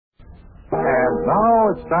And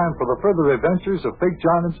now it's time for the further adventures of Big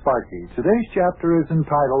John and Sparkie. Today's chapter is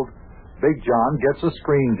entitled, Big John Gets a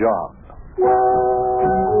Screen Job.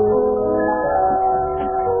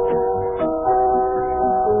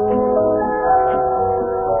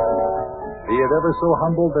 Be it ever so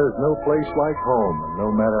humble, there's no place like home. And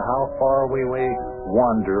no matter how far we may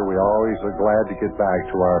wander, we always are glad to get back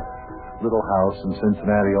to our little house in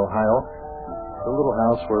Cincinnati, Ohio. The little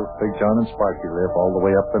house where Big John and Sparkie live all the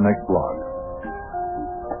way up the next block.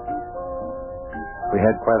 We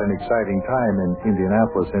had quite an exciting time in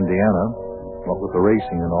Indianapolis, Indiana, what with the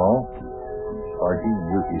racing and all. Sparkie and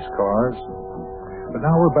Yuki's cars. But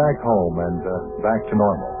now we're back home and back to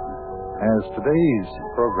normal. As today's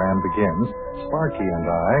program begins, Sparkie and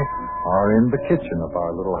I are in the kitchen of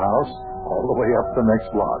our little house all the way up the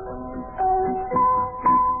next block.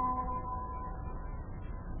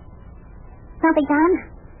 Well, Big John,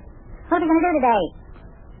 what are we going to do today?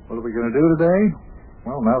 What are we going to do today?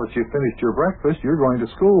 Well, now that you've finished your breakfast, you're going to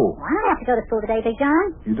school. Well, I don't have to go to school today, Big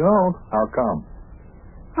John. You don't? How come?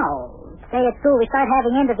 Oh, today at school we start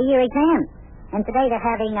having end-of-the-year exams. And today they're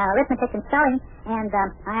having arithmetic and spelling, and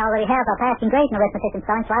I already have a passing grade in arithmetic and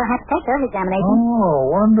spelling, so I don't have to take those examinations. Oh,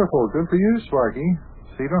 wonderful. Good for you, Sparkie.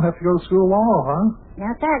 So you don't have to go to school at all, huh? No,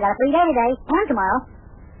 sir. Got a free day today and tomorrow.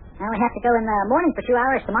 I only have to go in the morning for 2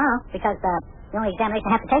 hours tomorrow because the only examination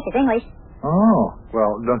I have to take is English. Oh,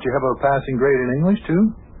 well, don't you have a passing grade in English, too?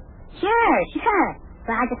 Sure.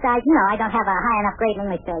 But I decided, I don't have a high enough grade in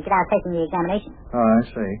English to get out of taking the examination. Oh, I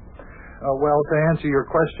see. Well, to answer your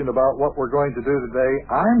question about what we're going to do today,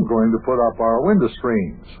 I'm going to put up our window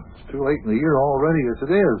screens. It's too late in the year already as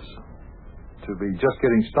it is to be just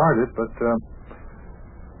getting started, but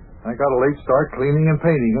I got a late start cleaning and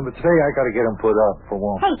painting them, but today I got to get them put up for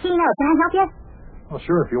one. Hey, Tino, can I help you? Well,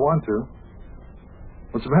 sure, if you want to.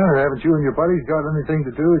 What's the matter? Haven't you and your buddies got anything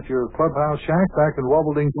to do at your clubhouse shack back in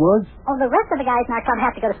Wobbleding's Woods? Oh, the rest of the guys in our club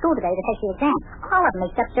have to go to school today to take the exam. All of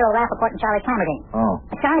them except Cyril Rappaport and Charlie Cameron. Oh.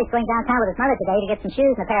 Charlie's going downtown with his mother today to get some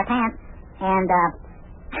shoes and a pair of pants. And,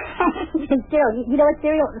 Cyril, you know what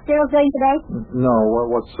Cyril's doing today? No,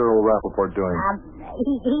 what's Cyril Rappaport doing?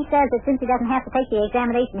 He says that since he doesn't have to take the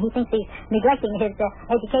examination, he thinks he's neglecting his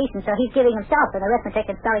education, so he's giving himself an arithmetic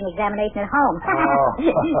and spelling examination at home. Oh.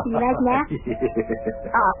 You imagine that?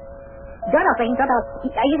 Yeah. Oh. Doorbell ringing, doorbell.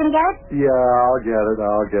 Are you going to get it? Yeah, I'll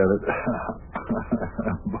get it.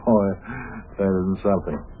 Boy, that isn't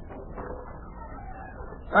something.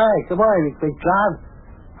 Hey, good morning, Big John.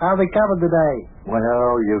 How are they coming today?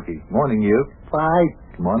 Well, Yuki. Morning, Yuki. Fine.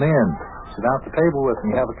 Come on in. Sit down at the table with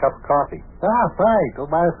me. Have a cup of coffee. Ah, fine. Don't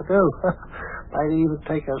mind if I do. Might even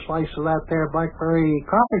take a slice of that there blackberry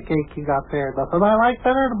coffee cake you got there. Nothing I like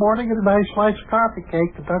better in the morning than a nice slice of coffee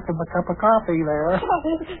cake to dunk in my cup of coffee there.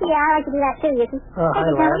 Yeah, I like to do that too, Yuki. Oh, hey,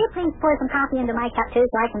 hi, now, lad. will you please pour some coffee into my cup too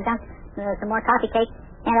so I can dunk some more coffee cake?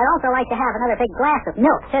 And I'd also like to have another big glass of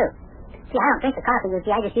milk too. See, I don't drink the coffee, Yuki.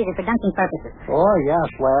 I just use it for dunking purposes. Oh, yes,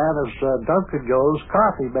 lad. As Duncan goes,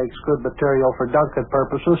 coffee makes good material for dunking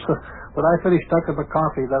purposes. When I finish dunking the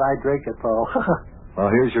coffee, then I drink it, though. Well,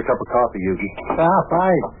 here's your cup of coffee, Yuki. Ah,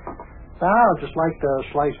 fine. Now, I'd just like to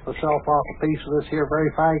slice myself off a piece of this here very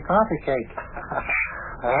fine coffee cake.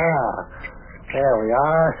 There we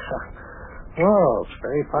are. Oh, it's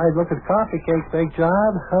very fine-looking coffee cake, Big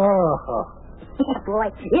John. Oh. Boy,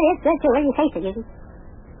 it is good too. Where do you taste it, Yuki?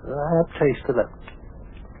 I've tasted it.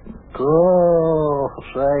 Oh,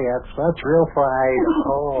 say, that's real fine.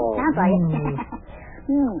 Oh. Sounds like it.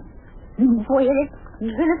 Boy, it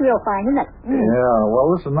is real fine, isn't it? Yeah, well,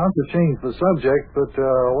 listen, not to change the subject, but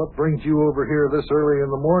what brings you over here this early in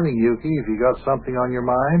the morning, Yuki? Have you got something on your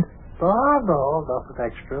mind? Oh, no, nothing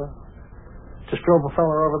extra. Just drove a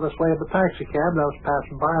fella over this way in the taxi cab, and I was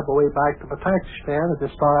passing by on the way back to the taxi stand. I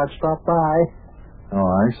just thought I'd stop by. Oh,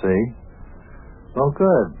 I see. Oh,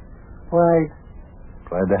 good. Right.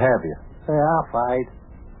 Glad to have you. Yeah, fine.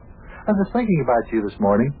 I was thinking about you this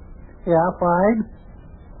morning. Yeah, fine.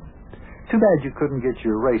 Too bad you couldn't get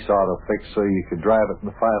your race auto fixed so you could drive it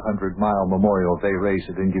in the 500-mile Memorial Day race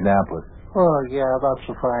at Indianapolis. Oh, yeah, that's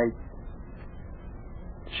a fine.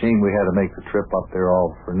 Shame we had to make the trip up there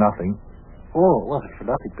all for nothing. Oh, it wasn't for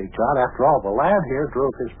nothing, Big John. After all, the lad here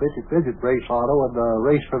drove his midget race auto in the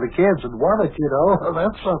race for the kids and won it, you know.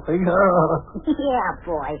 That's something. Yeah,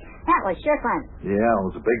 boy. That was sure fun. Yeah, it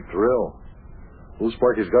was a big thrill. Little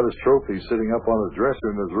Sparkie's got his trophy sitting up on his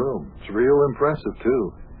dresser in his room. It's real impressive,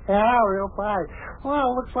 too. Yeah, real fine.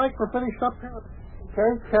 Well, looks like we're finished up here.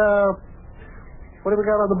 Okay, what do we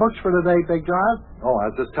got on the books for today, Big John? Oh,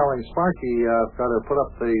 I was just telling Sparkie I've got to put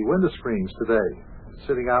up the window screens today.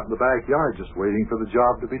 sitting out in the backyard just waiting for the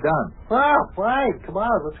job to be done. Well, fine. Come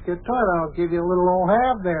on, let's get to it. I'll give you a little old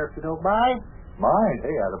ham there if you don't mind. Mind?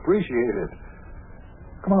 Hey, I'd appreciate it.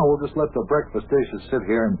 Come on, we'll just let the breakfast dishes sit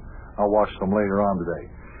here and I'll wash them later on today.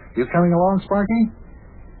 You coming along, Sparkie?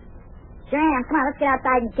 Sure am. Come on, let's get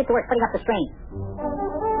outside and get to work putting up the screen.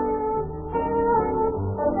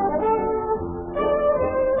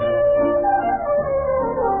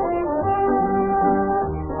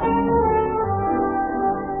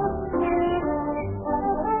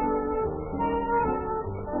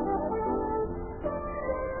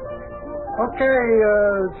 Okay,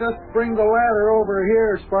 just bring the ladder over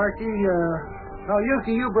here, Sparkie. No,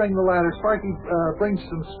 Yuki, you bring the ladder. Sparkie, bring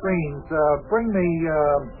some screens. Bring me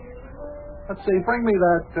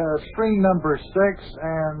that screen number 6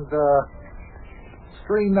 and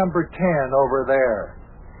screen number 10 over there.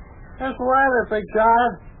 There's the ladder, Big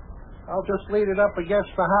John. I'll just lead it up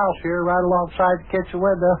against the house here, right alongside the kitchen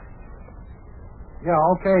window. Yeah,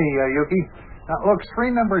 okay, Yuki. Now, look,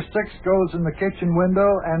 screen number 6 goes in the kitchen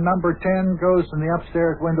window, and number 10 goes in the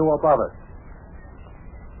upstairs window above it.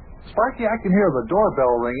 Sparkie, I can hear the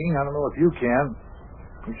doorbell ringing. I don't know if you can.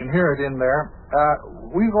 We can hear it in there.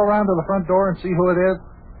 Will you go around to the front door and see who it is?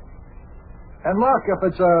 And look, if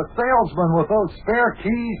it's a salesman with those spare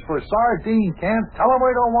keys for sardine cans, tell him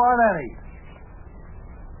we don't want any.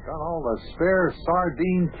 Got all the spare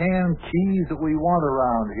sardine can keys that we want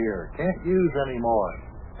around here. Can't use any more.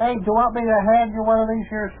 Hey, do you want me to hand you one of these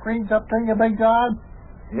here screens up to you, Big John?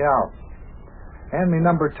 Yeah. Hand me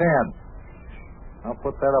number 10. I'll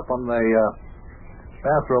put that up on the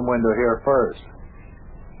bathroom window here first.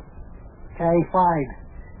 Okay, fine.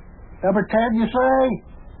 Number 10, you say?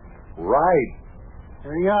 Right.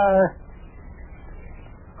 Here you are.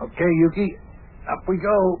 Okay, Yuki. Up we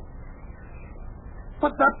go.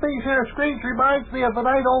 Putting up these here screens reminds me of the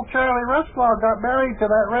night old Charlie Rusclaw got married to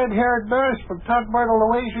that red-haired nurse from Tugmyrtle,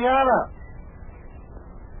 Louisiana.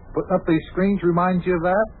 Putting up these screens reminds you of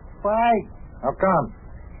that? Right. How come?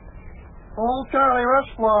 Old Charlie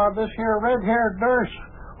Rusclaw, this here red-haired nurse,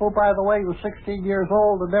 who, by the way, was 16 years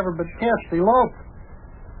old and never been kissed, eloped.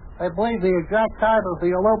 I believe the exact time of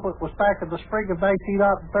the elopement was back in the spring of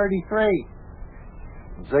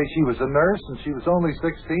 1933. Say she was a nurse and she was only 16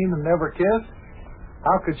 and never kissed?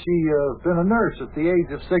 How could she have been a nurse at the age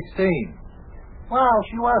of 16? Well,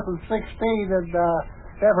 she wasn't 16 and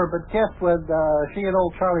never been kissed when she and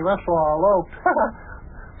old Charlie Rusclaw eloped.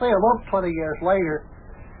 They eloped 20 years later.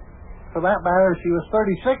 For that matter, she was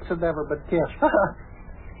 36 and never been kissed.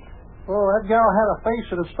 Well, that gal had a face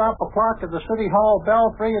that'd stop a clock in the City Hall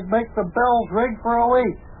belfry and make the bells ring for a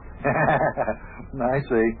week. I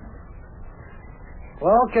see.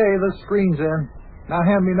 Well, okay, the screen's in. Now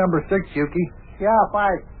hand me number 6, Yuki. Yeah,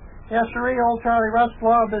 fine. Yes, sir, old Charlie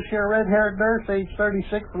Rusclaw, this here red-haired nurse, age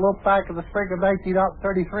 36, eloped back in the spring of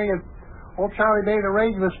 1933, and old Charlie made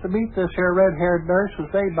arrangements to meet this here red-haired nurse, whose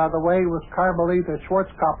name, by the way, was Carmelita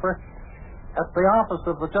Schwarzkopfer, at the office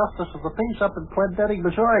of the Justice of the Peace up in Clendenning,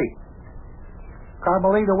 Missouri.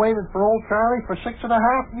 Carmelita waited for old Charlie for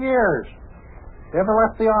 6.5 years. Never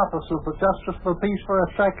left the office of the Justice of the Peace for a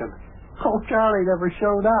second. Old Charlie never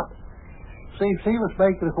showed up. Seems he was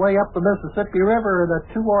making his way up the Mississippi River in a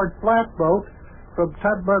 2-oared flatboat from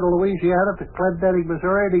Tugmyrtle, Louisiana to Clendenning,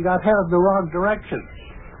 Missouri, and he got headed the wrong direction.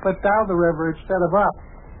 Went down the river instead of up.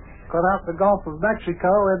 Got out in the Gulf of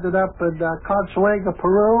Mexico, ended up in Consuegra,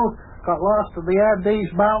 Peru, got lost in the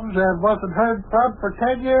Andes Mountains, and wasn't heard from for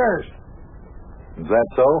 10 years. Is that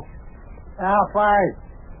so? Yeah, fine.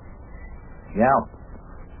 Yeah.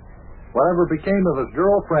 Whatever became of his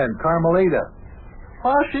girlfriend, Carmelita?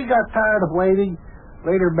 Well, she got tired of waiting.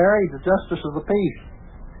 Later married the Justice of the Peace.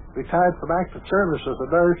 Retired from active service as a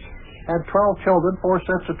nurse. Had 12 children, 4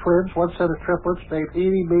 sets of twins, 1 set of triplets named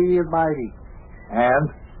Edie, Meaty, and Mighty.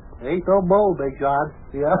 And? Ain't no bull, Big John.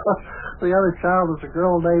 Yeah. The other child was a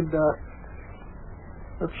girl named,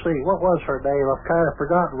 let's see, what was her name? I've kind of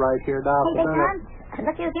forgotten right here now. Hey, Big John,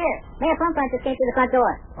 look who's here. Mayor Plumpunch just came through the front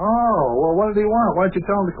door. Oh, well, what did he want? Why don't you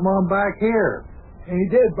tell him to come on back here? And he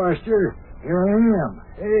did, Buster. Here I am.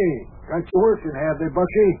 Hey, got you working, have they,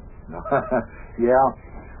 Bucky? Yeah.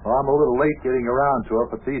 Well, I'm a little late getting around to it,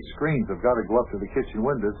 but these screens have got to go up to the kitchen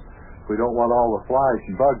windows if we don't want all the flies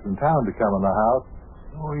and bugs in town to come in the house.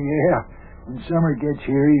 Oh, yeah. When summer gets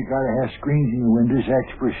here, you got to have screens in your windows,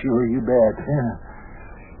 that's for sure, you bet.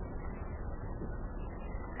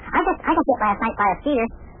 I got hit last night by a skeeter.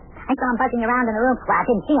 I saw him buzzing around in the room. Well, I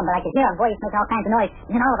didn't see him, but I could hear his voice making all kinds of noise.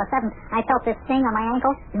 And then all of a sudden, I felt this sting on my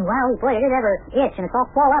ankle. And wow, boy, it did ever itch, and it's all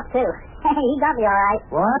swole up, too. Hey, he got me all right.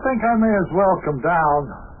 Well, I think I may as well come down,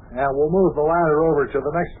 and we'll move the ladder over to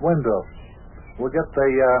the next window. we'll get the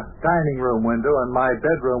dining room window and my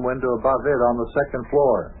bedroom window above it on the second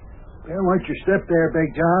floor. Well, watch your step there, Big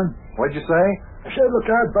John. What'd you say? I said, look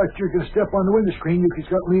out, Buster. You're going to step on the window screen. Yuki's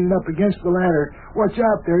got leaning up against the ladder. Watch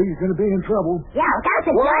out there. You're going to be in trouble. Yeah, look out,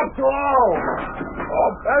 Big John. Oh,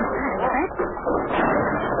 that's...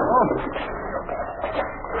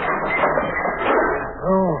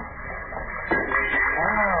 Oh.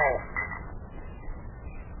 Wow.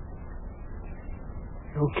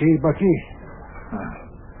 Okay, Bucky?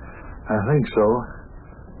 I think so.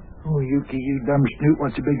 Oh, Yuki, you dumb snoot.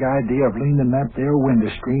 What's the big idea of leaning that there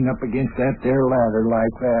window screen up against that there ladder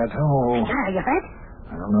like that? Oh. Are you hurt?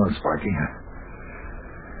 I don't know, Sparkie.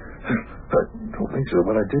 I don't think so,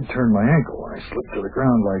 but I did turn my ankle when I slipped to the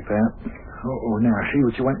ground like that. Oh, now, see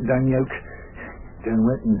what you went and done, Yoke? Then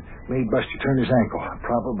went and made Buster turn his ankle.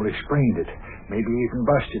 Probably sprained it. Maybe even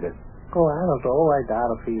busted it. Oh, I don't know. I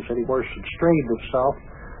doubt if he's any worse than strained himself.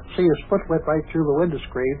 See, his foot went right through the window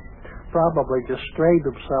screen. Probably just strained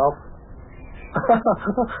himself.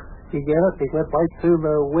 You get it? He went right through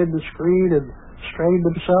the window screen and strained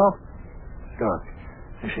himself. Doc,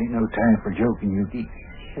 this ain't no time for joking, Yuki.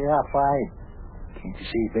 Yeah, fine. Can't you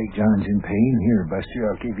see Big John's in pain? Here,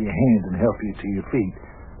 Buster, I'll give you a hand and help you to your feet.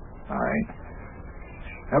 All right.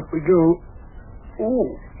 Up we go. Oh,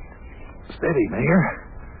 steady, Mayor.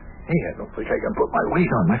 Hey, I don't think I can put my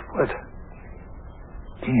weight on my foot.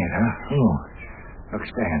 Can't, huh? Oh, looks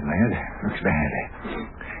bad, lad. Looks bad.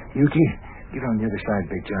 Yuki, get on the other side,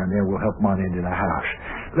 Big John. There, we'll help him on into the house.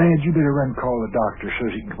 Lad, you better run call the doctor so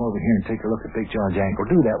he can come over here and take a look at Big John's ankle.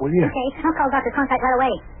 Do that, will you? Okay, I'll call Dr. Cronkite right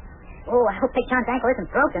away. Oh, I hope Big John's ankle isn't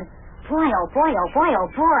broken. Boy, oh boy, oh boy, oh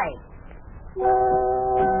boy.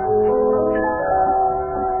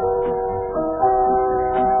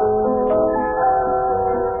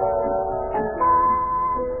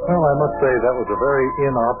 Well, I must say that was a very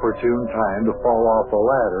inopportune time to fall off a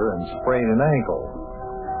ladder and sprain an ankle.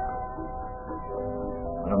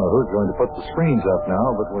 I don't know who's going to put the screens up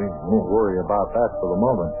now, but we won't worry about that for the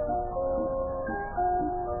moment.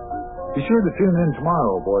 Be sure to tune in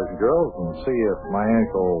tomorrow, boys and girls, and see if my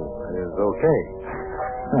ankle is okay.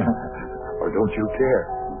 Or don't you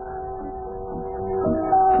care?